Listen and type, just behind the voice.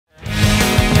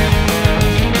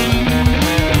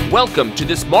welcome to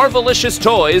this Marvelicious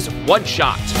Toys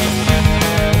one-shot.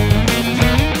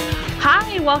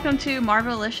 Hi, welcome to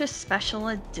Marvelicious Special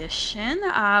Edition.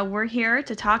 We're here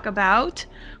to talk about a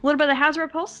little bit of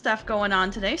Hasbro Pulse stuff going on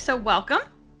today, so welcome.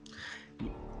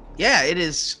 Yeah, it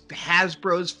is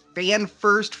Hasbro's Fan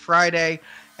First Friday,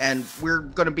 and we're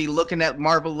going to be looking at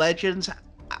Marvel Legends.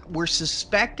 We're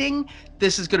suspecting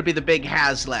this is going to be the big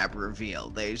Haslab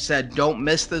reveal. They said don't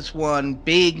miss this one,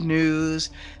 big news.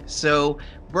 So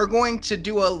we're going to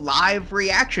do a live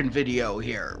reaction video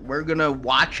here. We're going to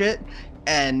watch it,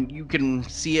 and you can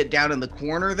see it down in the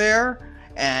corner there,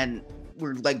 and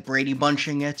we're like Brady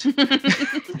Bunching it.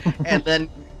 And then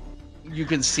you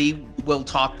can see we'll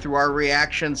talk through our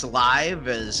reactions live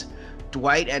as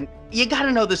Dwight, and you got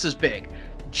to know this is big.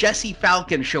 Jesse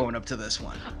Falcon showing up to this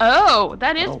one. Oh,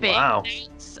 that is big. Wow.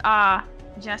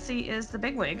 Jesse is the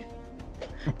bigwig.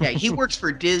 Yeah, he works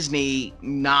for Disney,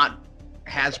 not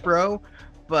Hasbro,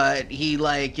 but he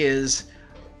is,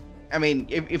 I mean,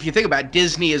 if you think about it,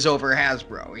 Disney is over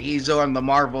Hasbro. He's on the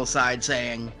Marvel side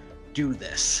saying, do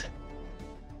this.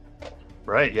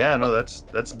 Right, yeah, no,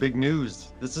 that's big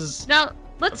news. This is, Now,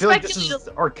 let's I feel like speculate. this is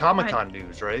our Comic-Con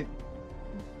news, right?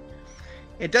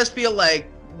 It does feel like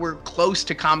we're close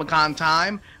to Comic-Con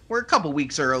time. We're a couple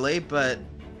weeks early, but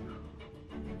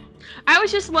I was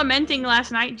just lamenting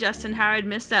last night, Justin, how I'd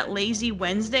missed that lazy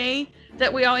Wednesday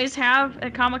that we always have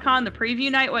at Comic-Con, the preview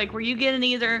night, like where you get in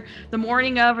either the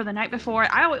morning of or the night before.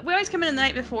 We always come in the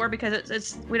night before because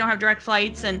it's we don't have direct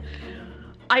flights, and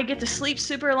I get to sleep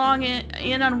super long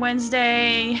in on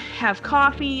Wednesday, have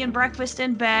coffee and breakfast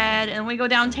in bed, and we go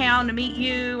downtown to meet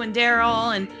you and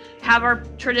Daryl and have our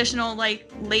traditional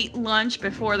late lunch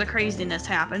before the craziness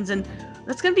happens, and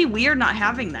that's gonna be weird not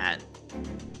having that.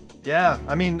 Yeah,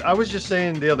 I mean, I was just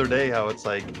saying the other day how it's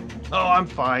like, oh, I'm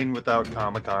fine without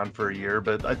Comic-Con for a year,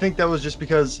 but I think that was just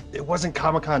because it wasn't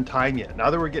Comic-Con time yet. Now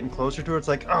that we're getting closer to it, it's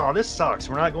like, oh, this sucks.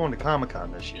 We're not going to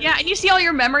Comic-Con this year. Yeah, and you see all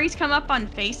your memories come up on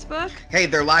Facebook. hey,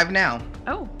 they're live now.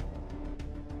 Oh.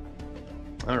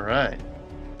 All right.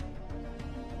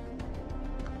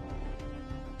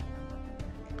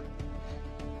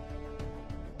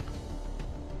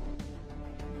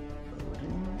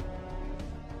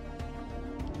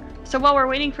 So while we're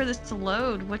waiting for this to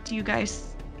load, what do you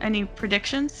guys, any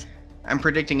predictions? I'm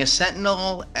predicting a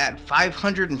Sentinel at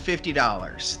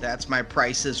 $550. That's my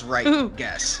Price is Right Ooh.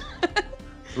 guess.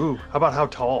 Ooh, how about how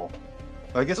tall?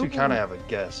 I guess we Ooh. kind of have a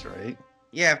guess, right?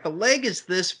 Yeah, if the leg is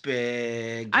this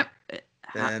big,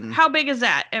 then How big is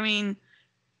that? I mean,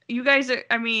 you guys are,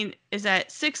 is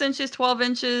that 6 inches, 12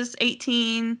 inches,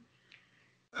 18?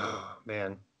 Oh,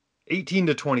 man. 18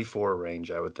 to 24 range,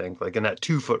 I would think, like in that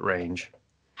 2-foot range.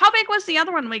 How big was the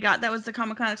other one we got that was the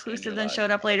Comic-Con exclusive, then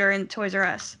showed up later in Toys R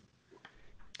Us?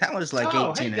 that was like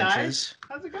Oh, 18 hey guys. inches.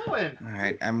 How's it going? All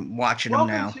right, I'm watching them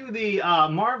now. Welcome to the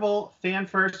Marvel Fan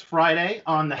First Friday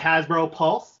on the Hasbro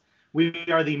Pulse. We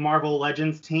are the Marvel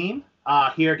Legends team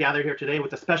gathered here today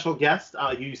with a special guest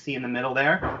you see in the middle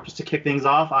there. Just to kick things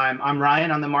off, I'm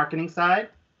Ryan on the marketing side.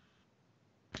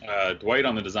 Dwight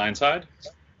on the design side.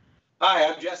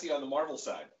 Hi, I'm Jesse on the Marvel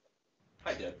side.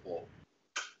 Hi, Deadpool.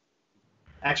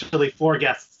 Actually, 4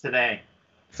 guests today.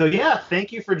 So yeah,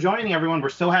 thank you for joining, everyone. We're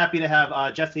so happy to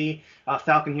have Jesse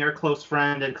Falcon here, close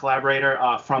friend and collaborator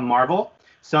from Marvel.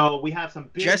 So we have some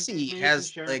big Jesse news has,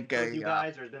 to share like, with a, you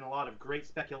guys. There's been a lot of great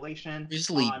speculation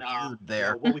Grizzly on beard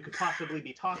there. what we could possibly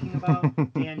be talking about.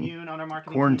 Dan Yoon on our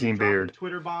marketing Quarantine team is dropping beard.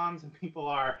 Twitter bombs, and people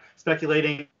are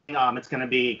speculating. It's going to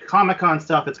be Comic-Con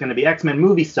stuff. It's going to be X-Men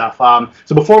movie stuff.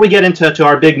 So before we get into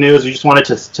our big news, we just wanted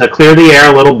to clear the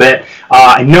air a little bit.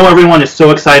 I know everyone is so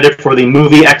excited for the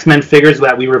movie X-Men figures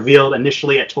that we revealed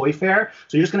initially at Toy Fair.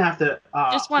 So you're just going to have to...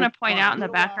 Just want to point out in the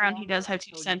background, he does have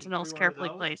 2 Sentinels carefully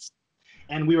placed.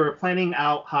 And we were planning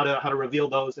out how to reveal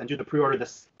those and do the pre-order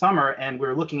this summer, and we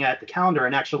were looking at the calendar,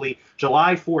 and actually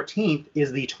July 14th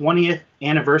is the 20th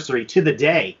anniversary to the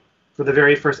day for the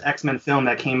very first X-Men film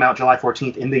that came out July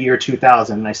 14th in the year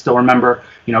 2000. And I still remember,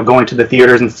 going to the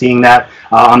theaters and seeing that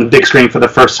on the big screen for the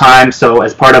first time. So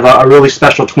as part of a really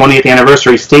special 20th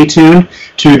anniversary, stay tuned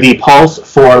to the Pulse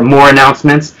for more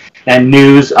announcements and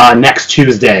news next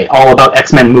Tuesday, all about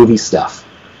X-Men movie stuff.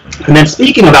 And then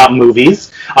speaking about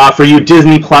movies, for you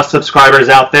Disney Plus subscribers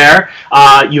out there,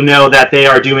 you know that they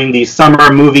are doing these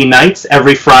summer movie nights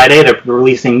every Friday. They're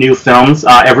releasing new films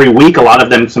every week, a lot of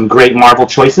them some great Marvel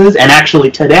choices. And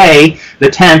actually today, the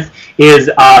 10th, is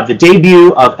the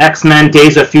debut of X-Men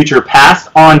Days of Future Past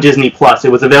on Disney Plus.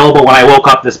 It was available when I woke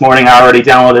up this morning. I already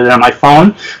downloaded it on my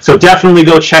phone. So definitely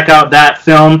go check out that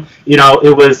film.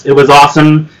 It was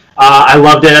awesome. I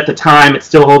loved it at the time. It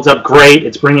still holds up great.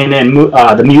 It's bringing in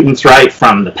the mutants right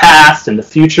from the past and the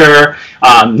future,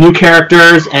 new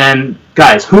characters, and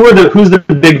guys, who's the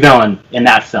big villain in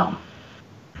that film?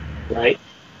 Right?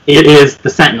 It is the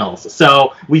Sentinels.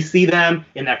 So we see them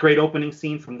in that great opening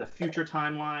scene from the future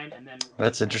timeline, and then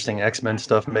That's interesting. X-Men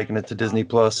stuff making it to Disney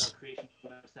Plus.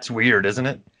 It's weird, isn't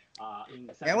it?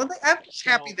 Yeah, well, I'm just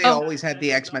happy they always had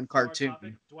the X-Men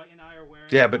cartoon.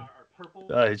 Yeah, but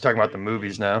he's talking about the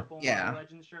movies now. Yeah.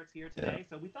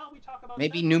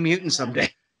 Maybe New Mutants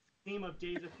someday. Theme of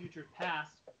Days of Future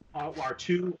Past. Our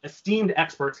two esteemed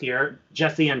experts here,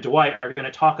 Jesse and Dwight, are going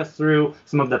to talk us through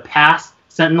some of the past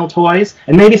Sentinel toys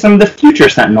and maybe some of the future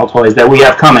Sentinel toys that we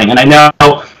have coming. And I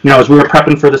know, as we were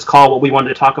prepping for this call, what we wanted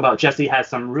to talk about, Jesse has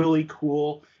some really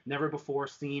cool, never before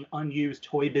seen, unused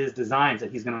Toy Biz designs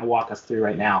that he's going to walk us through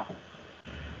right now.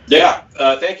 Yeah,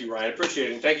 thank you, Ryan.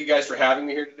 Appreciate it. And thank you guys for having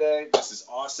me here today. This is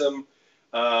awesome.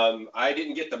 I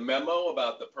didn't get the memo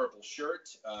about the purple shirt,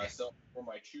 so for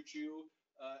my choo-choo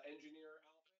engineer.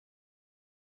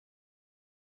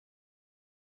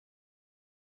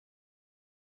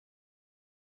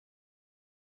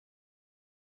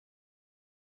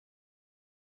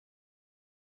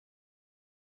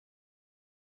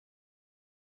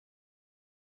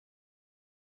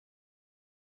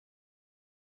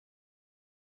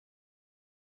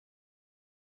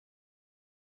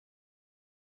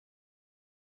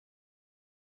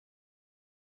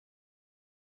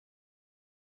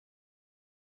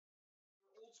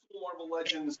 Marvel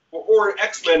Legends or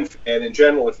X-Men fan in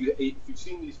general, if you've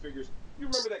seen these figures, you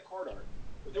remember that card art.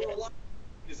 But there were a lot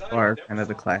of designs Or that kind of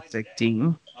the were classic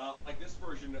team. like this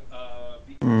version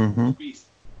Mhm. Beast.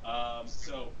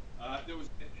 There was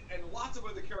and lots of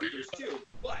other characters too.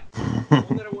 But the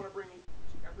one that I want to bring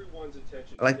to everyone's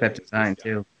attention. I like that today is design this guy.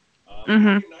 too. In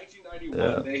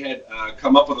 1991, they had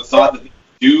come up with a thought that they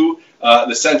could do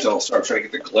the Sentinel. So I'm trying to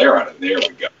get the glare on it. There we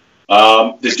go.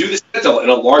 To do the Sentinel in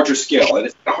a larger scale. And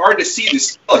it's hard to see the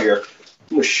scale here. I'm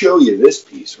going to show you this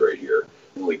piece right here.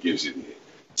 It really gives you the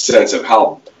sense of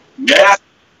how massive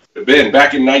it had been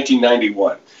back in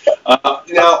 1991.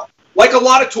 Now, like a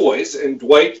lot of toys, and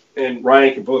Dwight and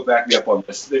Ryan can both back me up on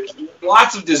this,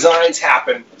 lots of designs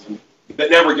happen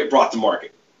that never get brought to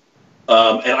market.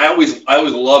 And I always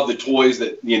love the toys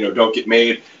that don't get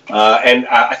made. And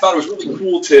I thought it was really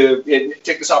cool to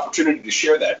take this opportunity to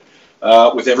share that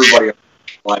with everybody on the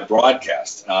live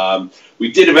broadcast.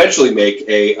 We did eventually make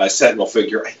a Sentinel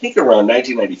figure, I think around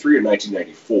 1993 or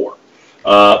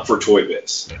 1994 for Toy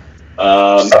Biz.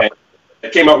 And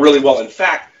it came out really well. In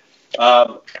fact,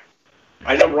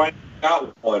 I know Ryan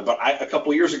got one, but a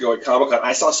couple years ago at Comic-Con,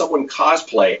 I saw someone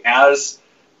cosplay as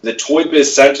the Toy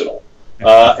Biz Sentinel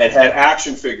and had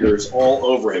action figures all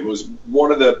over him. It was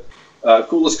one of the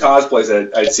coolest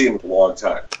cosplays I'd seen in a long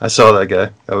time. I saw that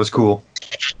guy. That was cool.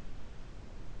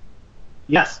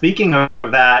 Yeah, speaking of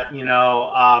that,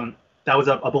 that was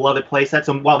a beloved playset.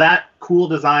 So while that cool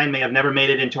design may have never made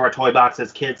it into our toy box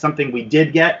as kids, something we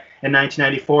did get in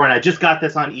 1994, and I just got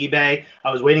this on eBay.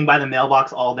 I was waiting by the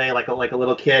mailbox all day like a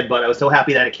little kid, but I was so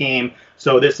happy that it came.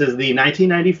 So this is the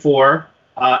 1994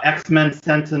 X-Men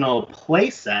Sentinel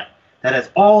playset that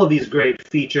has all of these great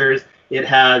features. It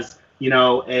has,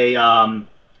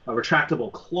 a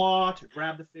retractable claw to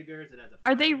grab the figures. It has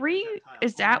Are they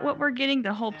is that what we're getting,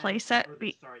 the whole playset?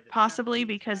 Possibly,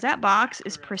 because that box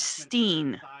is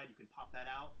pristine. You can pop that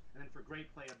out, and then for great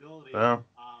playability, Well,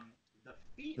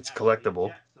 it's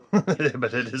collectible,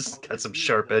 but it has got some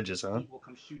sharp edges, huh?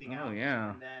 Oh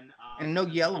yeah. And no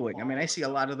yellowing. I mean, I see a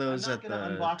lot of those at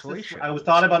the toy show. I was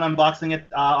thought about unboxing it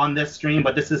on this stream,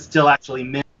 but this is still actually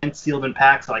mint, sealed, and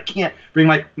packed, so I can't bring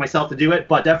myself to do it.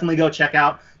 But definitely go check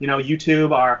out,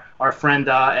 YouTube. Our friend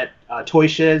at Toy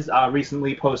Shiz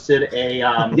recently posted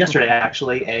yesterday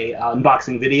actually a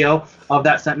unboxing video of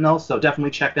that Sentinel. So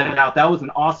definitely check that out. That was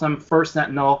an awesome first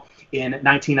Sentinel in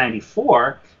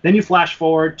 1994. Then you flash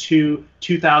forward to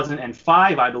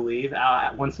 2005, I believe,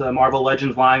 once the Marvel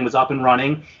Legends line was up and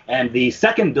running, and the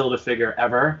second Build-A-Figure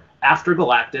ever after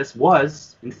Galactus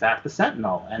was, in fact, the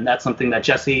Sentinel. And that's something that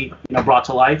Jesse brought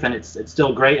to life, and it's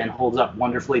still great and holds up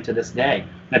wonderfully to this day.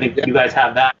 And I think you guys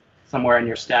have that somewhere in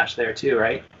your stash there too,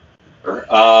 right?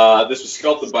 This was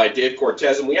sculpted by Dave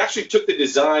Cortez, and we actually took the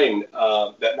design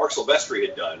that Mark Silvestri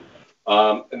had done.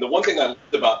 And the one thing I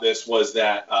loved about this was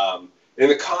that in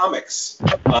the comics,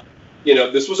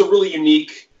 this was a really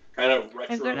unique kind of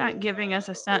retro. If they're not giving us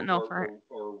a Sentinel for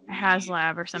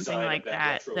Haslab or something like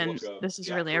that, then this is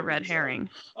really a red herring.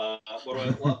 What I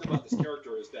loved about this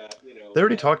character is that, They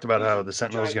already talked about how the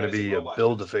Sentinel is going to be a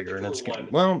build-a-figure, and it's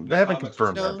well, they haven't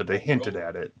confirmed that, but they hinted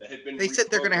at it. They said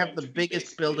they're going to have the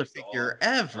biggest build-a-figure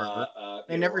ever.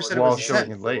 They never said it While was a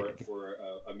showing Sentinel. a leg.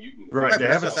 Right, they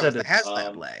haven't said it. The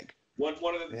Haslab leg.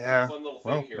 Yeah,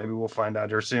 well, maybe we'll find out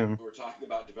here soon.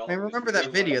 I remember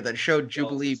that video that showed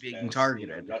Jubilee being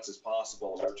targeted. Nuts as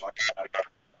possible. And,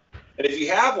 and if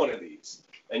you have one of these,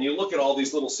 and you look at all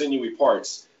these little sinewy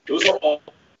parts, those are all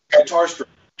guitar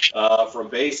strings from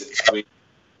bases. We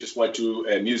just went to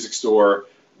a music store,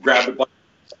 grabbed a bunch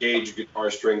of gauge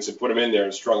guitar strings, and put them in there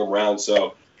and strung them around.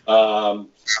 So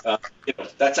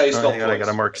that's how you spell I got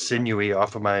to mark sinewy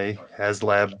off of my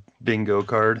Haslab bingo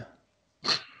card.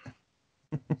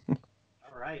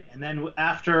 All right, and then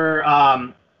after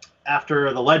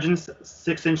the Legends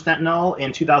 6-inch Sentinel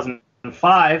in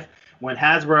 2005, when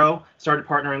Hasbro started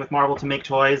partnering with Marvel to make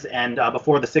toys, and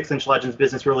before the 6-inch Legends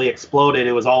business really exploded,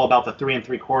 it was all about the 3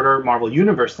 3/4 Marvel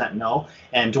Universe Sentinel,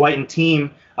 and Dwight and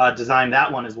team designed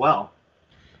that one as well.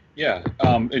 Yeah,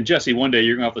 and Jesse, one day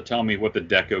you're gonna have to tell me what the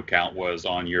deco count was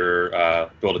on your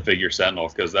Build-A-Figure Sentinel,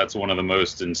 because that's one of the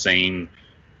most insane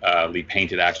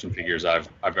painted action figures I've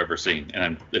ever seen,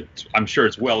 and I'm sure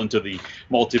it's well into the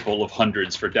multiple of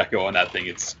hundreds for deco on that thing.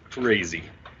 It's crazy.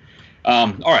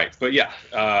 All right, but yeah,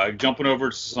 jumping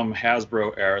over to some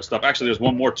Hasbro era stuff. Actually, there's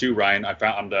one more too, Ryan. I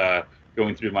found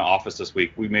going through my office this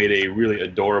week. We made a really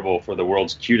adorable for the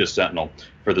world's cutest Sentinel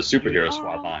for the superhero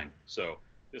squad line. So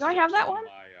do I have that one?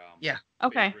 Yeah.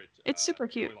 Okay, it's super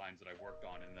cute. Lines that I worked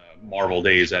on in the Marvel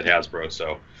days at Hasbro.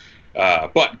 So.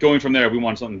 But going from there, we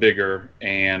wanted something bigger,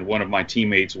 and one of my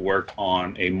teammates worked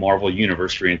on a Marvel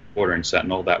Universe 3 1/4-inch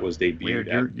Sentinel that was debuted.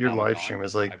 Weird. Your live stream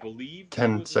was like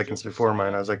 10 seconds before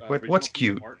mine. I was like, what's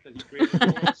cute?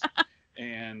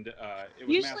 And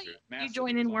usually you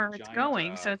join in where it's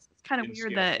going, so it's kind of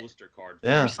weird that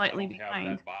you're slightly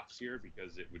behind.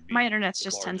 My internet's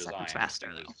just 10 seconds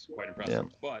faster, though. Quite impressive.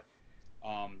 Yeah. But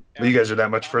well, you guys are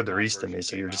that much further east than me,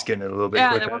 so you're just getting it a little bit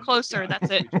quicker. Yeah, we're closer. That's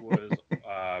it. Was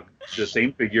the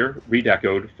same figure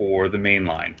redecoed for the main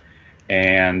line,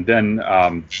 and then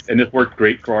and this worked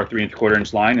great for our 3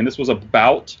 1/4-inch line. And this was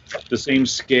about the same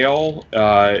scale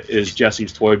as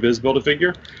Jesse's Toy Biz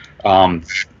Build-A-Figure.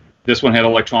 This one had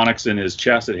electronics in his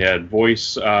chest. It had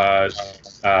voice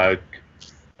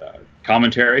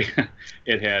commentary.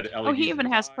 It had LEDs. Oh, he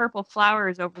even has purple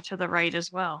flowers over to the right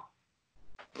as well.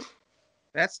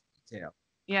 That's detail.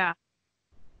 Yeah.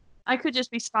 I could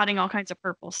just be spotting all kinds of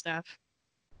purple stuff.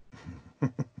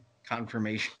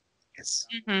 Confirmation. Yes.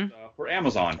 Mm-hmm. For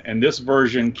Amazon, and this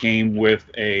version came with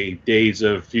a Days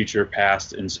of Future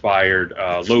Past inspired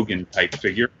Logan type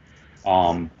figure.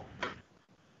 And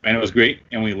it was great,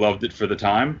 and we loved it for the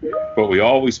time, but we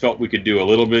always felt we could do a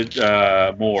little bit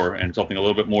more and something a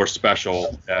little bit more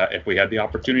special if we had the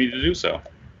opportunity to do so.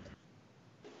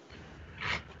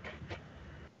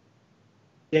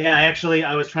 Yeah,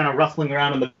 I was trying to rustling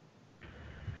around in the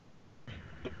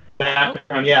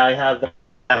background. Yeah, I have the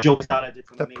jokes that I did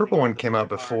from that purple one came out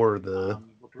before the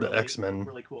X-Men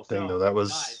cool. thing, though. That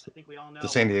was the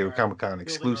San Diego Comic-Con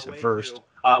exclusive first.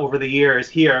 Over the years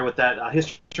here with that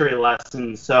history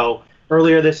lesson. So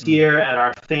earlier this year at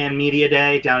our Fan Media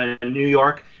Day down in New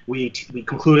York, we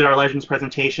concluded our Legends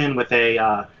presentation with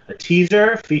a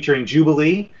teaser featuring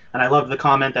Jubilee. And I loved the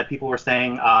comment that people were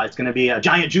saying it's going to be a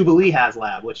giant Jubilee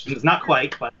Haslab, which is not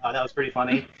quite, but that was pretty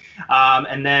funny.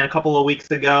 And then a couple of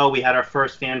weeks ago, we had our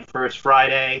first Fan First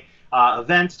Friday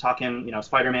event, talking,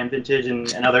 Spider-Man vintage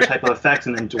and other type of effects.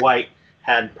 And then Dwight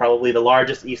had probably the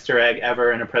largest Easter egg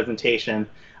ever in a presentation,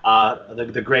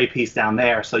 the gray piece down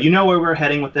there. So you know where we're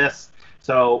heading with this.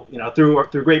 So through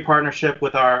great partnership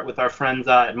with our friends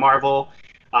at Marvel,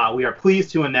 we are pleased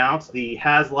to announce the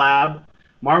Haslab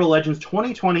Marvel Legends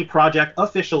 2020 project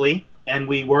officially, and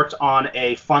we worked on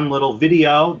a fun little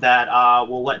video that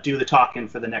we'll let do the talking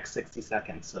for the next 60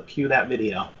 seconds. So cue that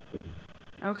video.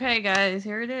 Okay, guys,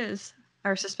 here it is.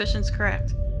 Our suspicion's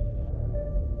correct.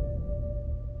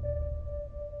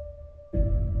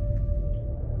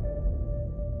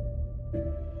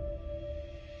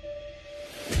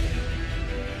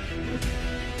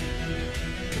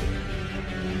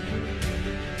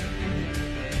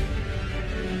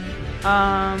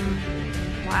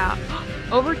 Wow.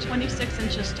 Over 26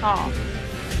 inches tall.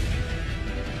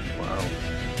 Wow.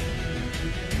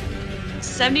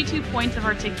 72 points of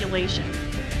articulation.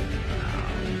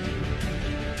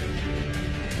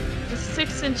 The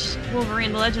 6-inch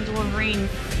Wolverine, the Legends Wolverine,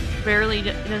 barely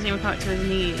doesn't even come up to his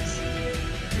knees.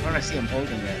 I want to see him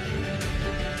holding it.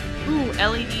 Ooh,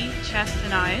 LED chest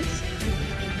and eyes.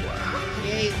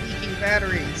 Yay, leaking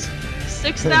batteries.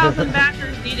 6,000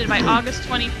 backers needed by August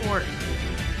 24th.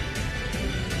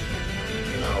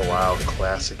 Oh wow,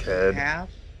 classic head. Half?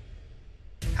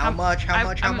 How much?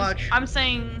 How much? I'm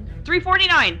saying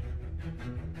 $349.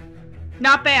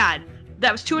 Not bad.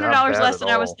 That was $200 Not bad less at than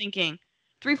I was all. thinking.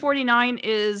 $349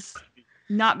 is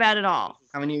not bad at all.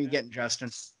 How many are you getting,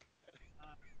 Justin?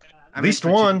 At least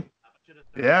one.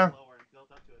 Yeah.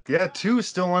 Yeah, 2 is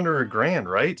still under $1,000,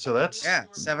 right? So that's Yeah,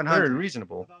 very 700.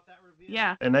 reasonable.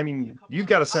 Yeah. And I mean, you've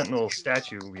got a Sentinel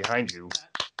statue behind you.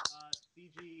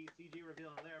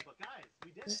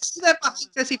 See that behind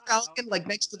Jesse Falcon, like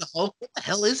next to the Hulk? What the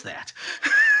hell is that?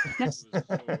 So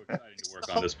excited to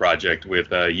work on this project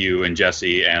with you and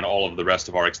Jesse and all of the rest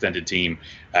of our extended team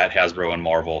at Hasbro and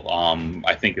Marvel.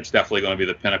 I think it's definitely going to be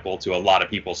the pinnacle to a lot of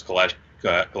people's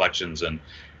collections, and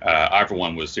I, for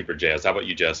one, was super jazzed. How about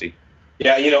you, Jesse?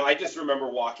 Yeah, you know, I just remember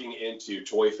walking into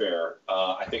Toy Fair,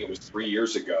 I think it was 3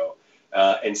 years ago,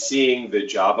 and seeing the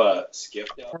Jabba skiff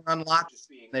Or unlocked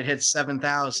that hit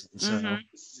 7,000. So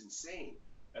This is insane.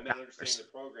 And then understanding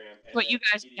the program. And What then you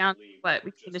guys count? immediately What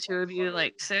between the just two of you,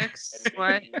 like hundreds 6? and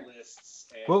What? making lists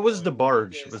and What was the going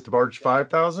barge? like this Was the barge and that.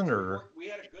 5,000 or? We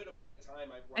had a good time.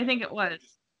 I think it was.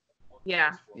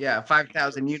 Yeah. yeah,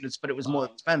 5,000 units, but it was more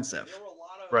expensive. There were a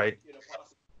lot of, Right. you know,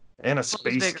 And a was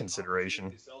space bigger? consideration.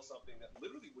 to sell something that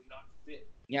literally would not fit.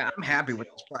 Yeah, I'm happy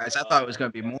with this price. I thought it was going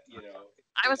to be more. You know,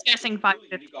 I was guessing it's a really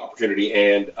 550. unique opportunity,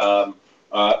 and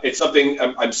it's something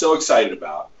I'm so excited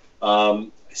about.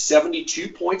 72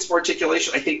 points for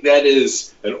articulation. I think that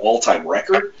is an all-time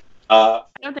record. I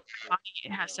don't think Body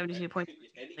has 72 points.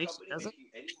 Does it?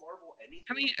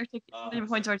 How many articulation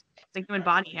points does the human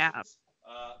body have?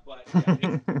 But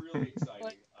yeah, it's really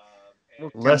exciting.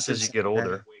 Less as you get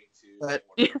older. But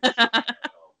you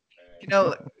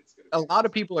know, a lot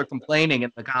of people are complaining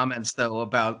in the comments though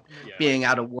about being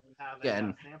out of work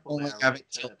and only having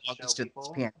till August of this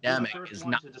pandemic is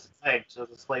not. to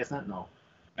display a Sentinel.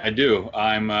 I do.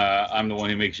 I'm the one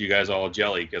who makes you guys all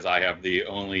jelly because I have the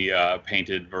only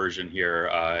painted version here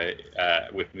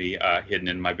with me hidden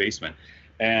in my basement.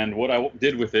 And what I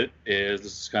did with it is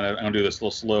this is kind of I'm gonna do this little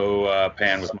slow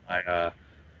pan with my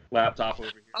laptop over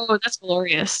here. Oh, that's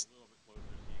glorious.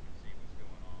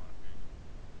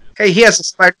 Hey, he has a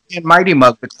Spider-Man Mighty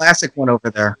Mug, the classic one over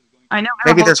there. I know.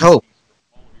 Maybe there's hope.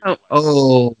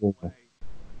 Oh.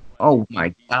 Oh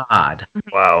my God.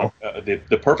 Wow.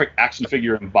 The perfect action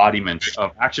figure embodiment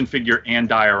of action figure and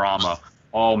diorama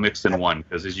all mixed in one.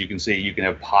 Because as you can see, you can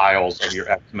have piles of your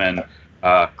X-Men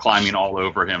climbing all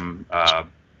over him,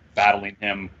 battling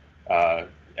him.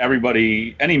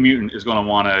 Everybody, any mutant is going to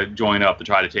want to join up to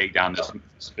try to take down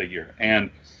this figure. And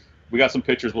we got some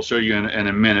pictures we'll show you in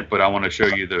a minute, but I want to show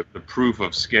you the proof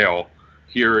of scale.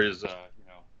 Here is,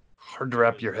 Hard to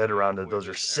wrap your head around it. Those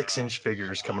are 6-inch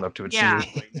figures coming up to a Yeah.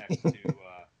 tree.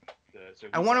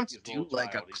 I want him to do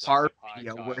like a car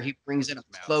video where he brings in a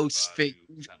close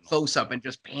up and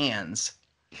just pans.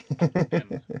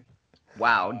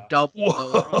 Wow, double.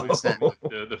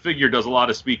 The figure does a lot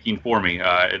of speaking for me.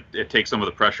 It takes some of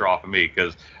the pressure off of me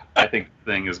because I think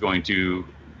the thing is going to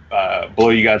blow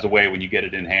you guys away when you get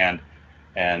it in hand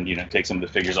and take some of the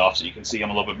figures off so you can see them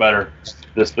a little bit better.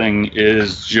 This thing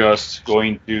is just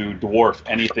going to dwarf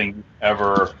anything you've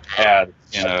ever had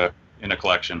in a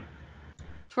collection.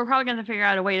 So we're probably going to figure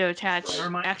out a way to attach It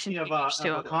reminds action me of figures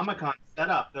to a it. Comic-Con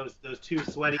setup. Those 2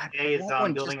 sweaty I days want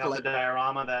one building just up to, the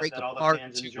diorama that all the apart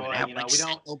fans too, enjoy. and have We like don't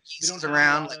Sentinel pieces have a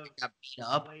around, lot like of they got beat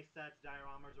up. play sets,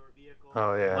 dioramas, or vehicles,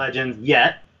 Oh, yeah. Legends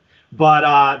yet,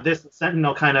 but this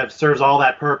Sentinel kind of serves all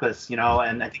that purpose, and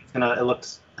I think it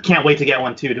looks. I can't wait to get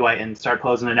one too, and start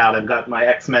closing it out. I've got my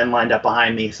X-Men lined up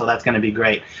behind me, so that's going to be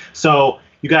great. So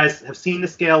you guys have seen the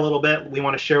scale a little bit. We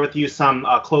want to share with you some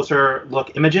closer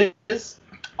look images.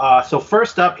 So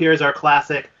first up, here's our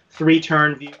classic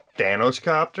 3-turn view. Thanos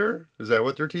copter? Is that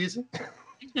what they're teasing?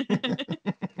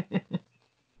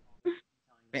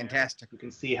 Fantastic. You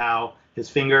can see how his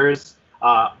fingers,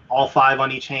 all 5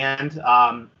 on each hand,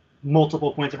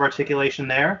 multiple points of articulation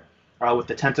there, with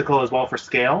the tentacle as well for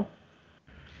scale.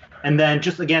 And then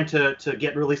just again to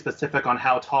get really specific on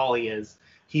how tall he is,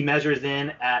 he measures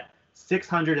in at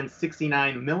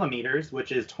 669 millimeters,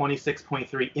 which is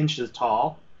 26.3 inches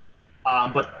tall.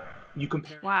 But you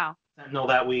compare Wow. Sentinel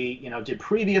that we did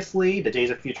previously, the Days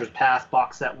of Futures Past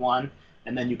box set 1,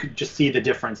 and then you could just see the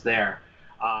difference there.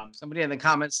 Somebody in the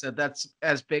comments said that's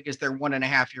as big as their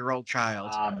 1.5-year-old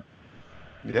child.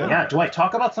 Yeah, Dwight,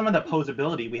 talk about some of the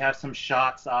posability. We have some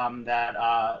shots that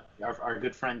our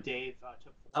good friend Dave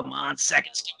took. Come on,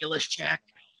 second stimulus check.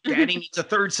 Daddy needs a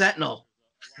third Sentinel.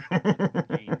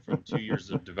 Gained from 2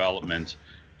 years of development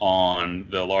on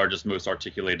the largest, most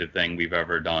articulated thing we've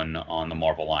ever done on the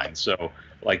Marvel line. So,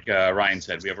 like Ryan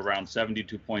said, we have around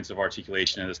 72 points of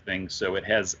articulation in this thing. So it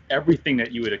has everything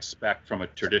that you would expect from a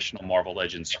traditional Marvel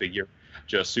Legends figure,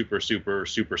 just super, super,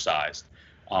 super sized.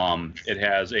 It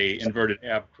has a inverted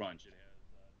ab crunch. It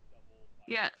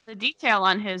has Yeah, the detail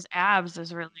on his abs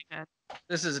is really good.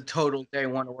 This is a total day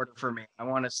one order for me. I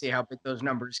want to see how big those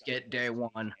numbers get day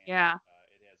one. Yeah.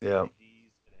 Yeah.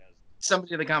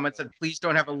 Somebody in the comments said, please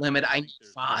don't have a limit. I need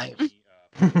 5.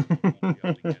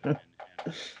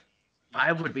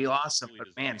 5 would be awesome, but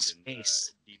man,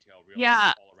 space.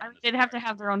 Yeah, they'd have to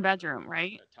have their own bedroom,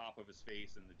 right?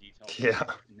 Yeah.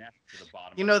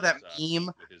 You know that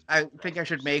meme? I think I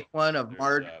should make one of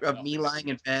me lying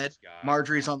in bed.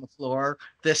 Marjorie's on the floor.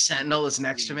 This Sentinel is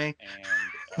next to me.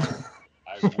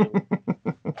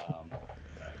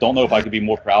 Don't know if I could be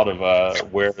more proud of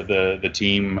where the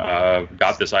team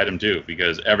got this item to,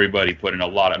 because everybody put in a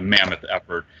lot of mammoth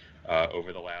effort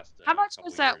over the last. How much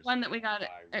was that one that we got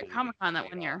at Comic-Con that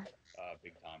one year?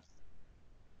 Big time.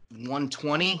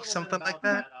 120, something like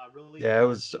that. Yeah, it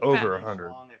was over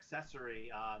 100.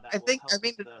 I think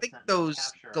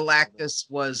those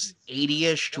Galactus was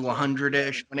 80-ish to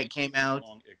 100-ish when it came out.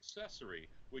 Accessory,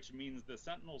 which means the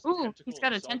Sentinel's he's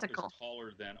got a tentacle. is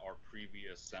taller than our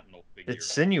previous Sentinel figure. It's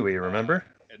sinewy, remember?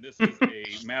 And this is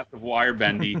a massive wire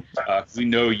bendy. We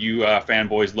know you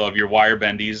fanboys love your wire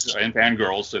bendies and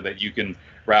fangirls, so that you can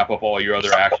wrap up all your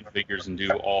other action figures and do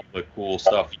all the cool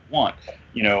stuff you want.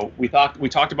 You know, we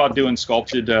talked about doing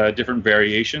sculpted different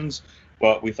variations,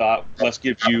 but we thought, let's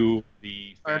give you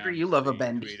the you love a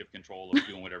bendy. Creative control of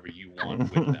doing whatever you want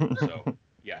with them. So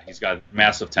yeah, he's got a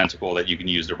massive tentacle that you can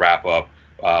use to wrap up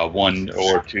 1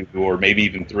 or 2 or maybe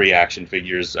even 3 action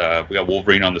figures. We got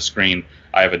Wolverine on the screen.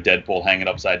 I have a Deadpool hanging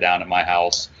upside down at my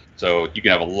house. So you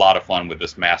can have a lot of fun with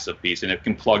this massive piece, and it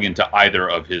can plug into either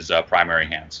of his primary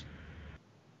hands.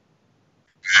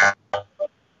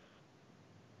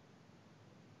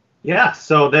 Yeah,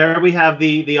 so there we have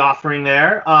the offering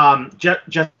there.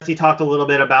 Jesse talked a little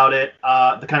bit about it,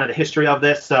 the kind of the history of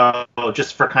this. So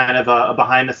just for kind of a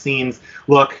behind the scenes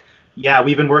look, yeah,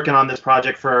 we've been working on this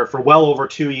project for well over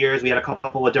 2 years. We had a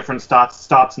couple of different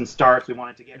stops and starts. We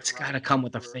wanted to get. It's got to come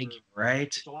with a figure, right?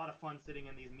 It's a lot of fun sitting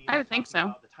in these meetings. I would think so.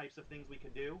 About the types of things we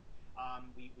could do.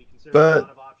 We considered a lot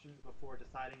of options before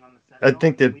deciding on the Sentinel. I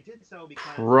think they'd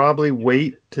probably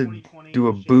wait to do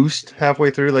a boost halfway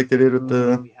through, like they did with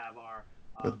the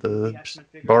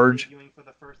barge.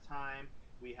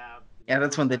 Yeah,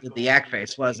 that's when they did the yak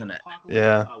face, wasn't it?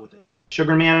 Yeah.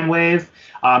 Sugar Man wave.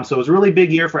 So it was a really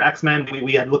big year for X-Men.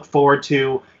 We had looked forward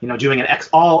to doing an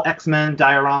all X-Men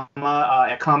diorama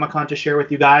at Comic-Con to share with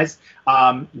you guys.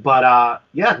 Having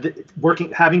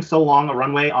so long a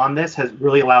runway on this has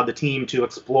really allowed the team to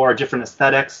explore different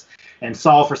aesthetics and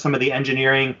solve for some of the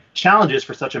engineering challenges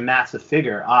for such a massive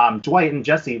figure. Dwight and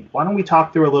Jesse, why don't we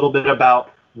talk through a little bit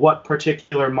about what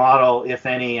particular model, if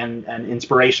any, and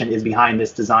inspiration is behind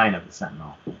this design of the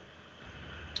Sentinel?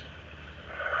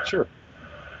 Sure.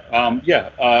 And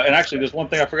actually, there's one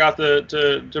thing I forgot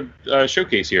to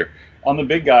showcase here. On the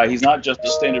big guy, he's not just a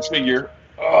standard figure.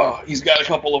 Oh, he's got a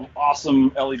couple of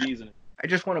awesome LEDs in it. I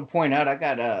just want to point out, I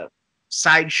got a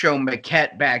sideshow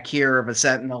maquette back here of a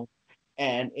Sentinel,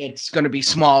 and it's going to be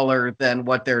smaller than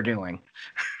what they're doing.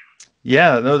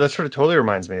 Yeah, no, that's what it totally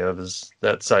reminds me of, is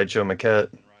that sideshow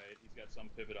maquette. Right, he's got some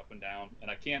pivot up and down,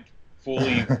 and I can't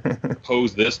fully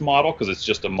pose this model because it's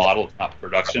just a model, it's not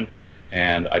production.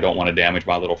 And I don't want to damage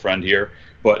my little friend here,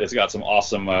 but it's got some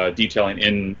awesome detailing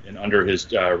in and under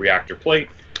his reactor plate,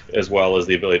 as well as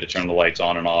the ability to turn the lights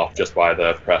on and off just by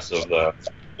the press of the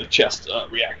chest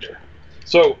reactor.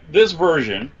 So this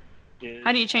version is...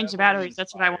 How do you change the batteries?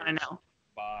 That's what I want to know.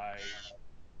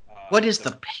 What is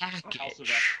the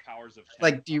package?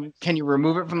 Like, can you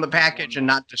remove it from the package and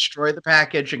not destroy the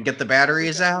package and get the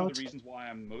batteries out?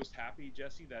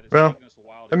 Well,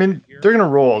 I mean, they're gonna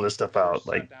roll all this stuff out.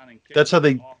 Like, that's how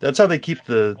they keep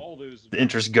the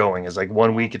interest going. Is like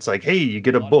 1 week it's like, hey, you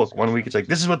get a book. 1 week it's like,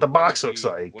 this is what the box looks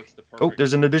like. Oh,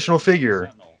 there's an additional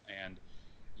figure.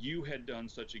 You had done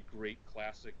such a great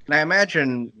classic. And I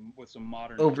imagine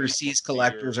overseas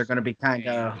collectors are going to be kind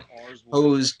of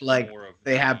hosed like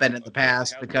they have been in the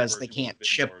past because they can't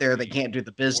ship there, they can't do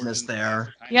the business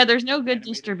there. Yeah, there's no good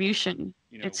distribution,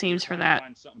 it seems, for that.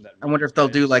 I wonder if they'll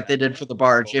do like they did for the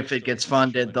barge. If it gets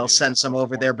funded, they'll send some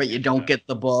over there, but you don't get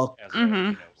the book.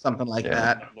 Something like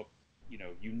that.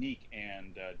 Unique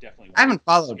and definitely. I haven't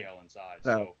followed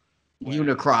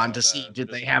Unicron to see did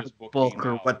they have a book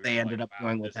or what they ended up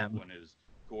doing with him.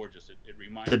 gorgeous. It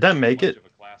reminds Did that me make so much it? of a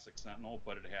classic Sentinel,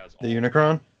 but it has The all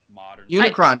Unicron? modern.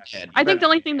 Unicron did. I think the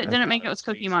only thing that didn't make it was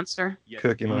Cookie Monster.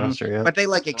 Cookie Monster, yeah. But they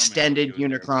like extended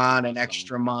Unicron an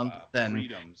extra month,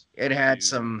 and it had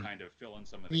some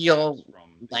real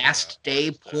last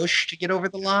day push to get over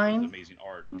the line. Amazing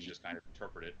art, and just kind of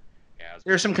interpret it as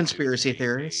There's some conspiracy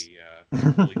theories.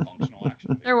 fully functional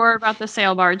action There were about the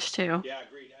sail barge too. Yeah,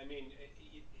 agreed. I mean,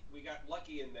 we got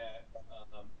lucky in that,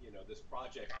 this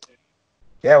project.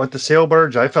 Yeah, with the sail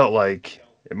barge, I felt like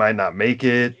it might not make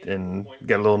it and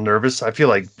got a little nervous. I feel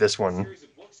like this one,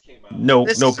 no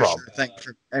This is a problem. sure thing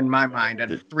in my mind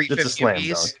at It's a 350 slam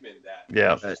apiece. dunk.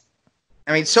 Yeah.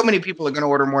 I mean, so many people are going to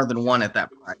order more than one at that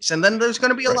price, and then there's going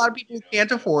to be a lot of people who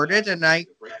can't afford it, and I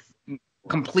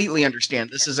completely understand.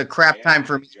 This is a crap time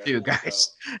for me too,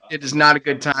 guys. It is not a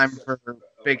good time for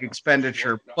big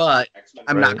expenditure, but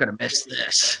I'm not going to miss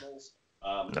this.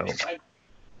 No.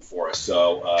 For us,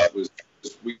 so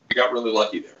we got really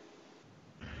lucky there.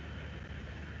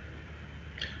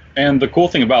 And the cool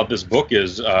thing about this book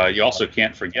is you also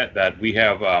can't forget that we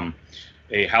have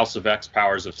a House of X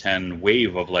Powers of 10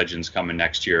 wave of Legends coming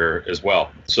next year as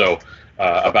well. So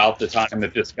about the time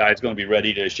that this guy's going to be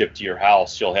ready to ship to your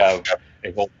house, you'll have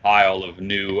a whole pile of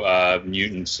new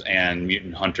mutants and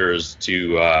mutant hunters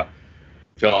to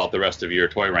fill out the rest of your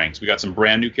toy ranks. We got some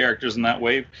brand new characters in that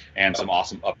wave and some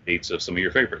awesome updates of some of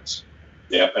your favorites.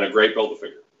 Yeah, and a great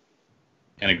Build-A-Figure.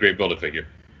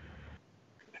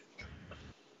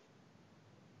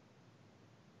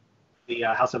 The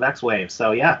House of X wave.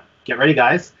 So yeah, get ready,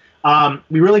 guys.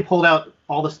 We really pulled out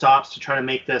all the stops to try to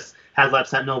make this Haslab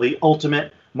Sentinel the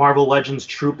ultimate Marvel Legends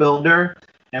troop builder,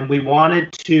 and we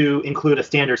wanted to include a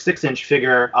standard 6-inch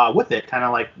figure with it, kind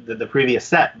of like the previous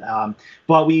set.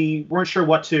 But we weren't sure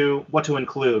what to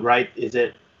include. Right? Is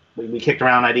it? We kicked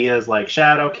around ideas like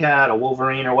Shadowcat, a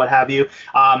Wolverine, or what have you.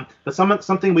 But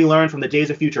something we learned from the Days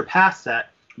of Future Past set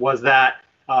was that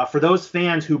for those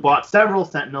fans who bought several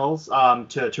Sentinels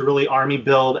to really army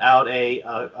build out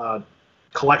a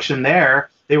collection there,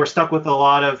 they were stuck with a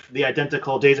lot of the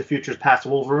identical Days of Future's Past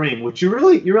Wolverine, which you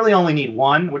really only need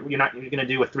one. You're going to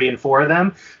do with 3 and 4 of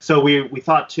them. So we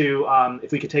thought to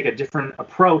if we could take a different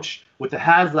approach with the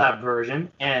Haslab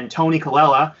version, and Tony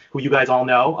Colella, who you guys all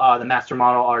know, the master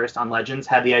model artist on Legends,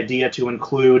 had the idea to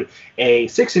include a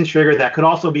 6-inch figure that could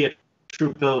also be a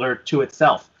troop builder to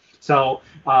itself. So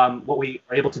what we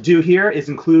are able to do here is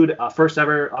include a first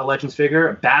ever Legends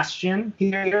figure, Bastion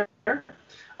here,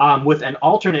 with an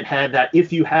alternate head that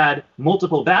if you had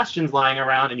multiple Bastions lying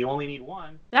around and you only need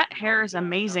one. That hair is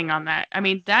amazing on that. I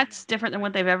mean, that's different than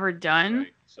what they've ever done.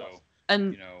 Right. So,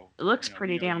 and it looks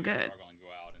pretty damn good. You are going to go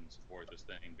out and support this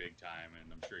thing big time,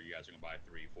 and I'm sure you guys are going to buy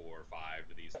 3, 4, 5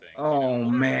 of these things. Oh,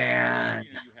 man.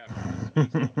 You have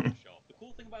space on the shelf. The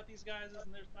cool thing about these guys is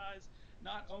in their size.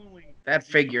 Not only that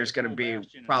figure is going to be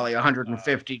probably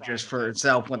 150 just for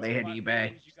itself when they hit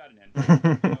eBay.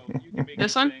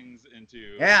 This one?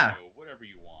 Yeah. Whatever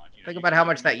you want. Think about how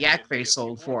much that yak face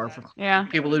sold for yeah.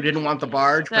 People who didn't want the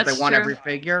barge, but they want every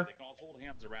figure.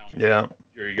 Yeah.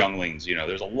 Your younglings,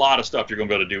 there's a lot of stuff you're going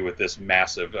to be able to do with this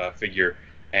massive figure,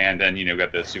 and then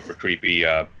got the super creepy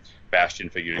Bastion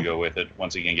figure to go with it.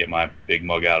 Once again, get my big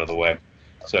mug out of the way.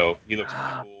 So he looks.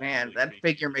 Oh, cool, man, really that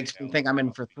figure makes me think I'm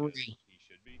in for 3.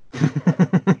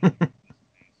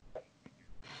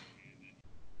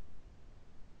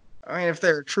 I mean, if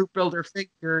they're a troop builder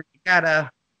figure, you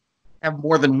gotta have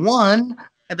more than one,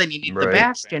 and then you need the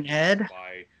Bastion head.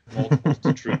 Multiples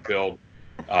to troop build.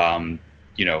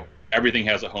 Everything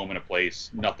has a home and a place.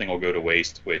 Nothing will go to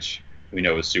waste, which we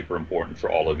know is super important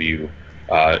for all of you.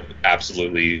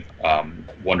 Absolutely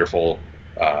wonderful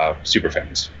super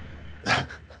fans.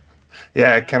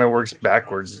 Yeah, it kind of works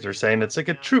backwards. They're saying it's like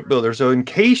a troop builder. So in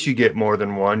case you get more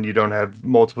than one, you don't have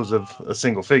multiples of a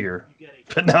single figure.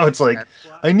 But now it's like,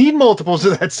 I need multiples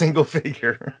of that single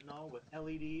figure. With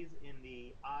LEDs in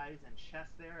the eyes and chest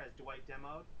there, as Dwight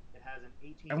demoed. It has an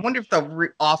 18. I wonder if they'll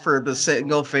offer the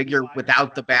single figure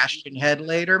without the Bastion head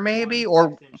later, maybe,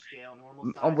 or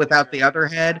without the other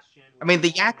head. I mean, the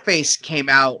yak face came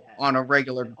out on a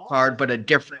regular card, but a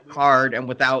different card, and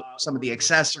without some of the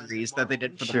accessories that they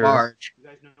did for the barge.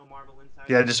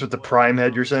 Yeah, just with the prime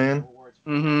head, you're saying?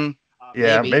 Mm-hmm.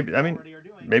 Yeah, maybe. I mean,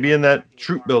 maybe in that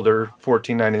troop builder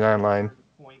 $14.99 line.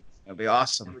 That'd be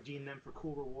awesome.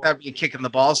 That'd be a kick in the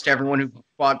balls to everyone who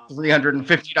bought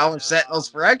 $350 Sentinels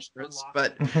for extras,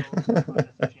 but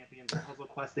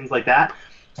things like that.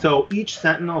 So each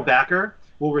Sentinel backer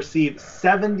will receive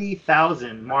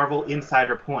 70,000 Marvel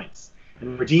Insider points.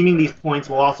 And redeeming these points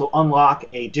will also unlock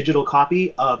a digital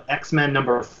copy of X-Men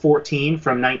number 14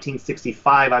 from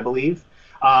 1965, I believe.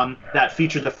 that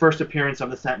feature the first appearance of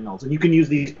the Sentinels. And you can use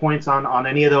these points on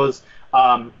any of those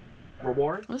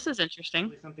rewards. This is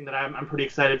interesting. Something that I'm pretty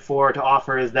excited for to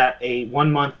offer is that a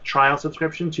 1-month trial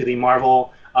subscription to the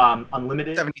Marvel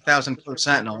Unlimited. 70,000 per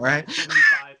Sentinel, right?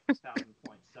 75,000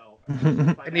 points. So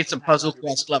I need some puzzle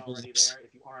quest levels. If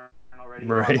you aren't already a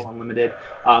Right. Marvel Unlimited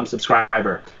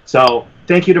subscriber. So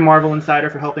thank you to Marvel Insider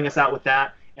for helping us out with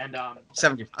that. And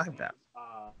 75,000.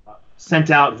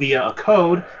 Sent out via a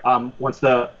code once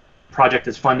the project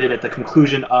is funded at the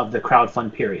conclusion of the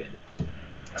crowdfund period.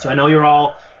 So I know you're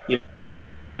all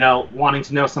wanting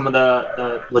to know some of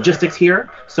the logistics here.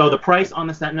 So the price on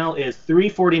the Sentinel is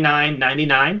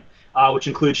 $349.99, which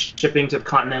includes shipping to the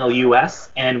continental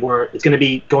U.S. And it's going to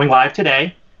be going live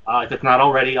today, if it's not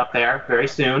already up there very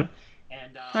soon.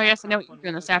 And I guess I know what you're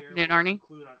doing this afternoon, Arnie.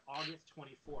 On August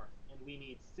 24th, and we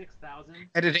need 6,000.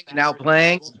 Editing and now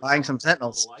playing, buying some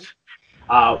Sentinels.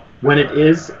 When it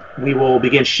is, we will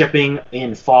begin shipping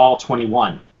in fall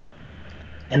 21.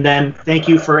 And then thank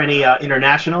you for any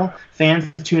international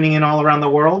fans tuning in all around the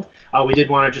world. We did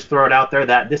want to just throw it out there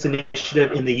that this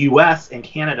initiative in the U.S. and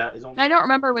Canada is only... I don't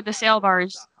remember with the sale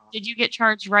bars. Did you get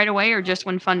charged right away or just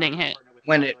when funding hit?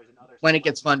 When it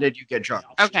gets funded, you get charged.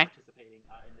 Okay.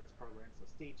 So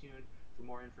stay tuned for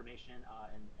more information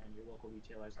and your local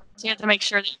retailers. So you have to make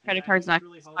sure that your credit card's not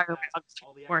expired by August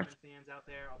 24th.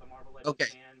 Okay.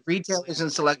 Retailers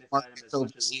and select markets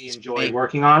overseas enjoy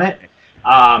working on it.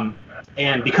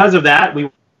 And because of that,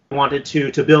 we wanted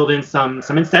to build in some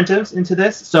incentives into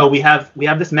this. So we have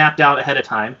this mapped out ahead of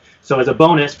time. So as a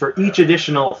bonus for each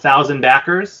additional 1,000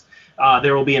 backers,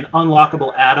 there will be an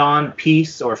unlockable add-on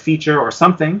piece or feature or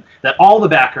something that all the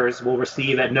backers will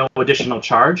receive at no additional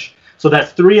charge. So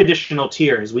that's 3 additional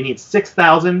tiers. We need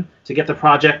 6,000 to get the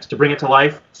project to bring it to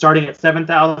life, starting at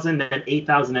 7,000, then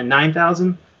 8,000 and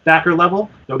 9,000 backer level.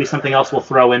 There'll be something else we'll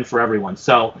throw in for everyone.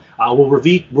 So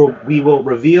we will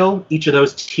reveal each of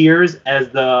those tiers as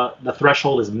the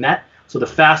threshold is met. So the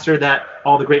faster that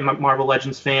all the great Marvel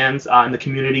Legends fans and the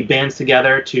community bands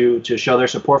together to show their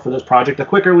support for this project, the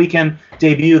quicker we can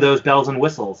debut those bells and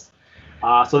whistles.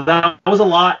 So that was a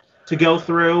lot to go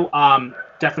through.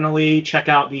 Definitely check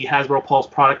out the Hasbro Pulse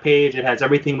product page. It has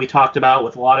everything we talked about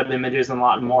with a lot of images and a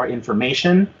lot more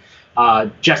information.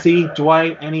 Jesse,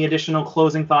 Dwight, any additional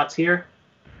closing thoughts here?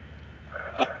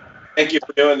 Thank you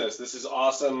for doing this. This is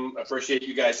awesome. Appreciate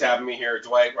you guys having me here.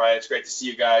 Dwight, Ryan, it's great to see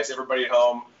you guys. Everybody at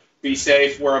home, be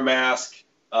safe, wear a mask,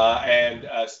 and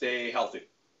stay healthy.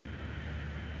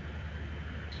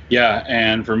 Yeah,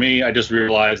 and for me, I just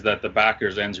realized that the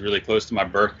backers ends really close to my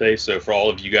birthday. So for all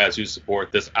of you guys who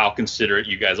support this, I'll consider it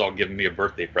you guys all giving me a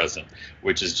birthday present,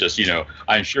 which is just,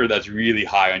 I'm sure that's really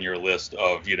high on your list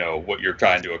of, what you're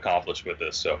trying to accomplish with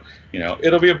this. So,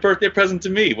 it'll be a birthday present to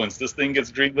me once this thing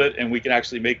gets greenlit and we can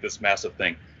actually make this massive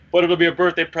thing. But it'll be a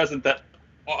birthday present that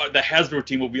the Hasbro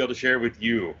team will be able to share with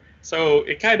you. So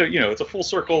it kind of, it's a full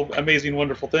circle, amazing,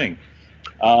 wonderful thing.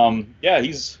 Yeah,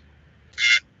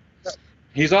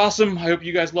 He's awesome. I hope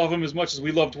you guys love him as much as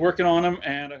we loved working on him,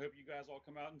 and I hope you guys all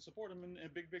come out and support him in a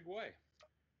big, big way.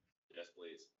 Yes,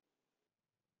 please.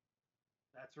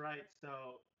 That's right.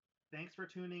 So thanks for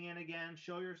tuning in again.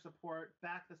 Show your support.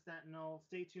 Back the Sentinel.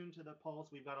 Stay tuned to the Pulse.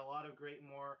 We've got a lot of great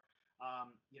more,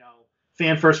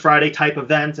 Fan First Friday type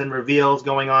events and reveals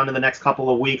going on in the next couple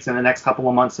of weeks and the next couple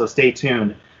of months, so stay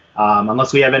tuned.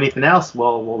 Unless we have anything else,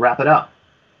 we'll wrap it up.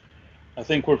 I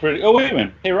think we're pretty... Oh, wait a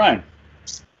minute. Hey, Ryan.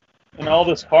 In all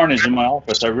this carnage in my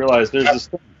office, I realized there's this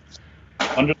thing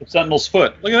under the Sentinel's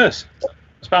foot. Look at this.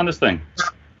 Just found this thing.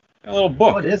 Got a little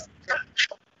book. What is it?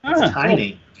 It's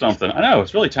tiny. Something. I know.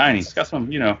 It's really tiny. It's got some,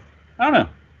 I don't know.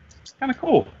 It's kind of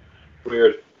cool.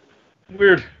 Weird.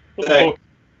 Hey.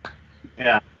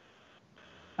 Yeah.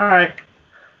 All right.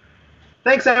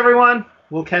 Thanks, everyone.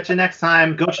 We'll catch you next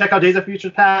time. Go check out Days of Future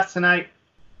Past tonight.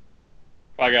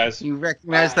 Bye, guys. You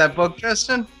recognize that book,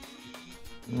 Justin?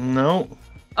 No.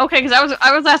 Okay, because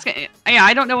I was asking. Yeah,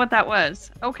 I don't know what that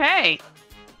was. Okay.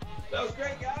 That was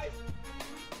great, guys.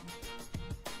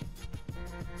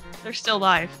 They're still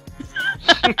live.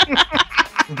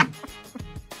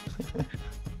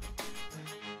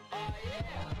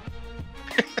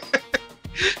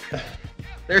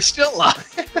 They're still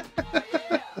live.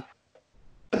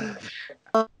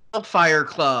 Fire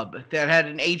Club that had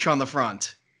an H on the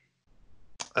front.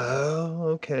 Oh,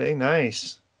 okay,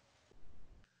 nice.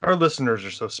 Our listeners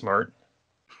are so smart.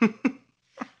 All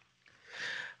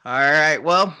right,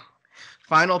 well,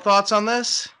 final thoughts on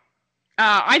this?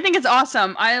 I think it's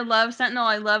awesome. I love Sentinel.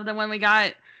 I love the one we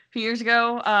got a few years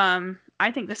ago.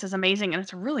 I think this is amazing, and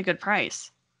it's a really good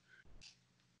price.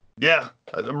 Yeah,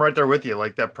 I'm right there with you.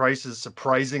 Like that price is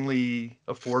surprisingly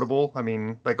affordable. I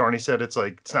mean, like Arnie said, it's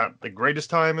not the greatest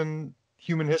time in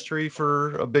human history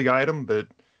for a big item, but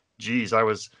geez, I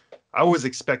was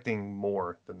expecting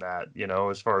more than that,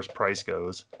 as far as price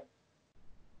goes.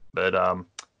 But I'm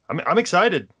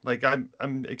excited. Like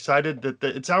I'm excited that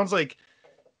it sounds like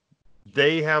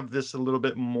they have this a little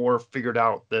bit more figured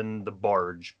out than the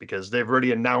barge, because they've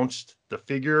already announced the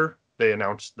figure, they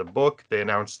announced the book, they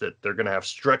announced that they're going to have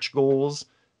stretch goals.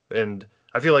 And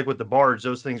I feel like with the barge,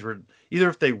 those things were either,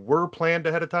 if they were planned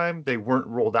ahead of time, they weren't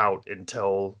rolled out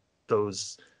until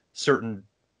those certain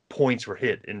points were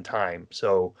hit in time.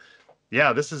 So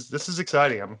yeah, this is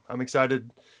exciting. I'm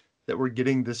excited that we're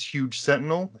getting this huge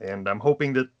Sentinel, and I'm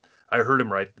hoping that I heard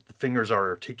him right, that the fingers are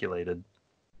articulated.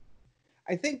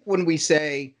 I think when we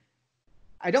say,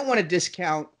 I don't want to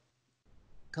discount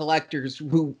collectors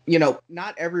who,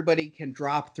 not everybody can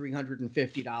drop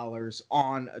 $350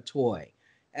 on a toy.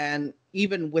 And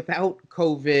even without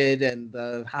COVID and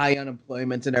the high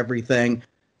unemployment and everything,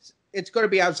 it's going to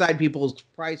be outside people's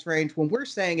price range. When we're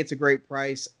saying it's a great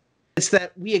price, it's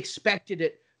that we expected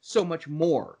it so much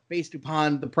more based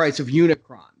upon the price of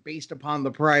Unicron, based upon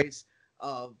the price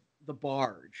of the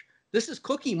barge. This is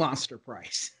Cookie Monster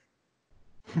price.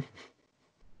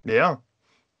 Yeah.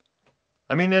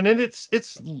 I mean, and it's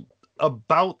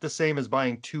about the same as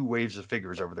buying 2 waves of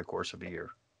figures over the course of a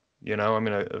year. I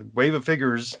mean, a wave of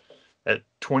figures at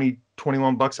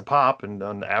 $21 a pop, and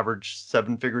on average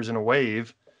 7 figures in a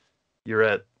wave, you're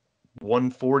at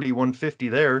 $140,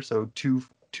 $150 there. So two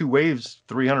waves,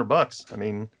 $300. I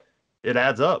mean, it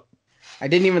adds up. I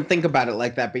didn't even think about it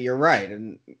like that, but you're right.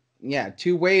 And yeah,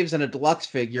 2 waves and a deluxe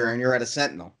figure, and you're at a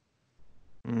Sentinel.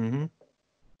 Mm-hmm.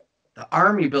 The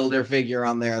Army Builder figure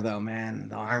on there, though, man.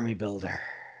 The Army Builder.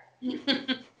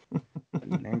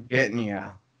 They're getting you.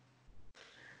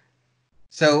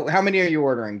 So, how many are you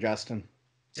ordering, Justin,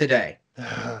 today?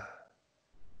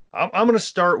 I'm going to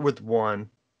start with 1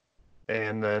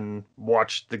 and then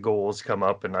watch the goals come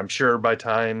up. And I'm sure by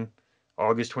time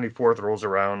August 24th rolls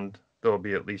around, there'll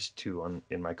be at least 2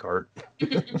 in my cart.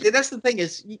 That's the thing,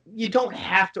 is you don't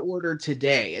have to order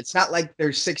today. It's not like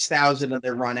there's 6,000 and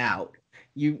they're run out.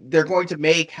 They're going to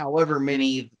make however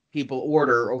many people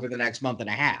order over the next month and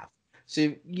a half.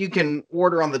 So you can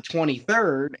order on the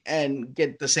 23rd and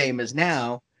get the same as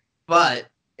now. But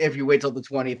if you wait till the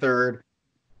 23rd,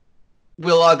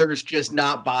 will others just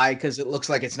not buy because it looks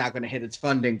like it's not going to hit its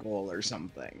funding goal or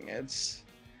something?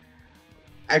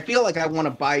 I feel like I want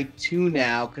to buy 2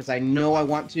 now because I know I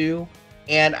want to.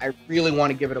 And I really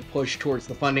want to give it a push towards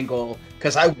the funding goal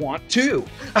because I want to.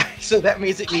 So that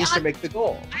means it needs to make the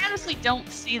goal. I honestly don't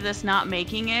see this not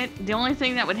making it. The only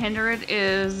thing that would hinder it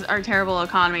is our terrible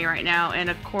economy right now and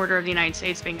a quarter of the United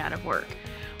States being out of work.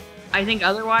 I think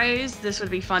otherwise, this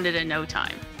would be funded in no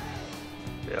time.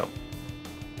 Yeah.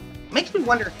 Makes me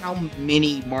wonder how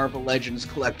many Marvel Legends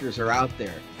collectors are out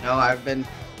there. I've been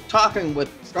talking with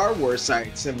Star Wars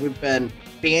sites, and we've been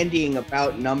bandying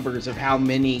about numbers of how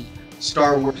many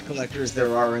Star Wars collectors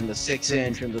there are in the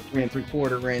 6-inch and the 3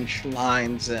 3/4-inch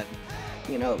lines, and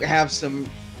have some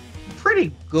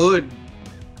pretty good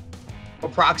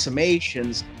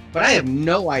approximations, but I have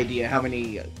no idea how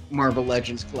many Marvel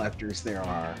Legends collectors there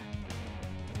are.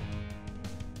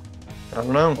 I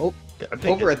don't know. I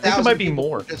think, over 1,000. I think it might be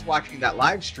more. Just watching that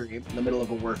live stream in the middle of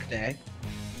a work day.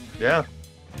 Yeah.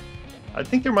 I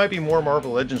think there might be more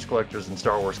Marvel Legends collectors than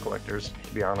Star Wars collectors,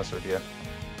 to be honest with you.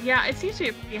 Yeah, it seems to be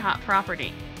a pretty hot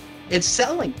property. It's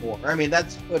selling more. I mean,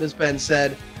 that's what has been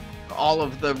said. All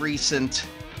of the recent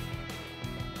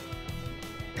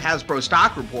Hasbro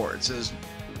stock reports is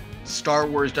Star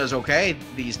Wars does okay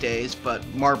these days, but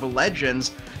Marvel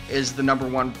Legends is the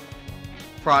 #1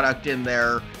 product in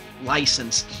their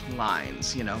licensed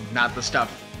lines. Not the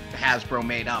stuff Hasbro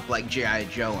made up like G.I.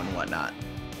 Joe and whatnot.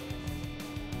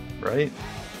 Right.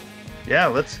 Yeah,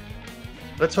 let's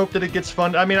hope that it gets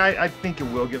funded. I mean, I think it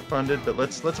will get funded, but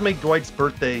let's make Dwight's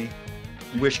birthday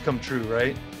wish come true,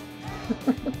 right?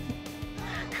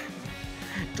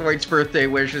 Dwight's birthday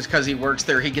wish is because he works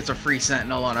there. He gets a free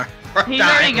Sentinel on our dime. He's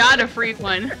already got a free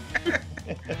one.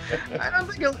 I don't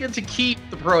think he'll get to keep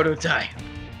the prototype.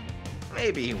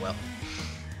 Maybe he will.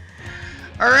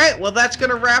 All right, well, that's going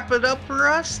to wrap it up for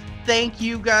us. Thank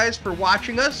you guys for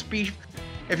watching us.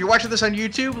 If you're watching this on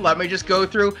YouTube, let me just go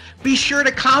through. Be sure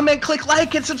to comment, click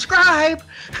like, and subscribe.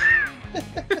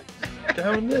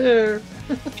 Down there.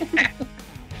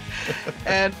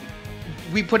 And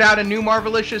we put out a new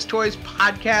Marvelicious Toys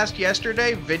podcast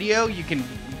yesterday, video. You can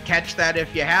catch that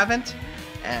if you haven't.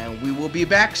 And we will be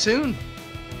back soon.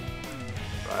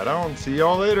 Right on. See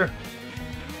y'all later.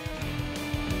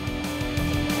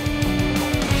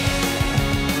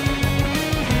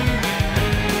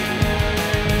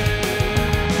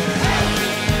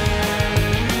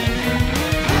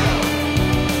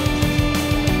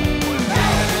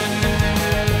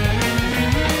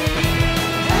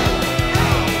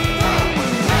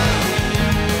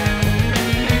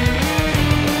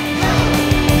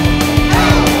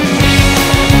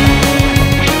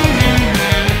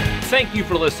 Thank you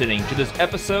for listening to this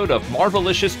episode of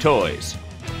Marvelicious Toys.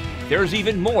 There's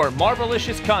even more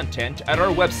Marvelicious content at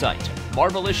our website,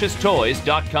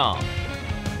 marvelicioustoys.com.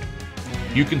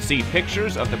 You can see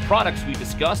pictures of the products we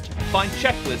discussed, find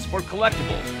checklists for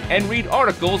collectibles, and read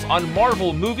articles on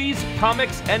Marvel movies,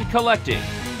 comics, and collecting.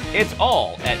 It's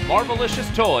all at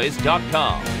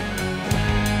marvelicioustoys.com.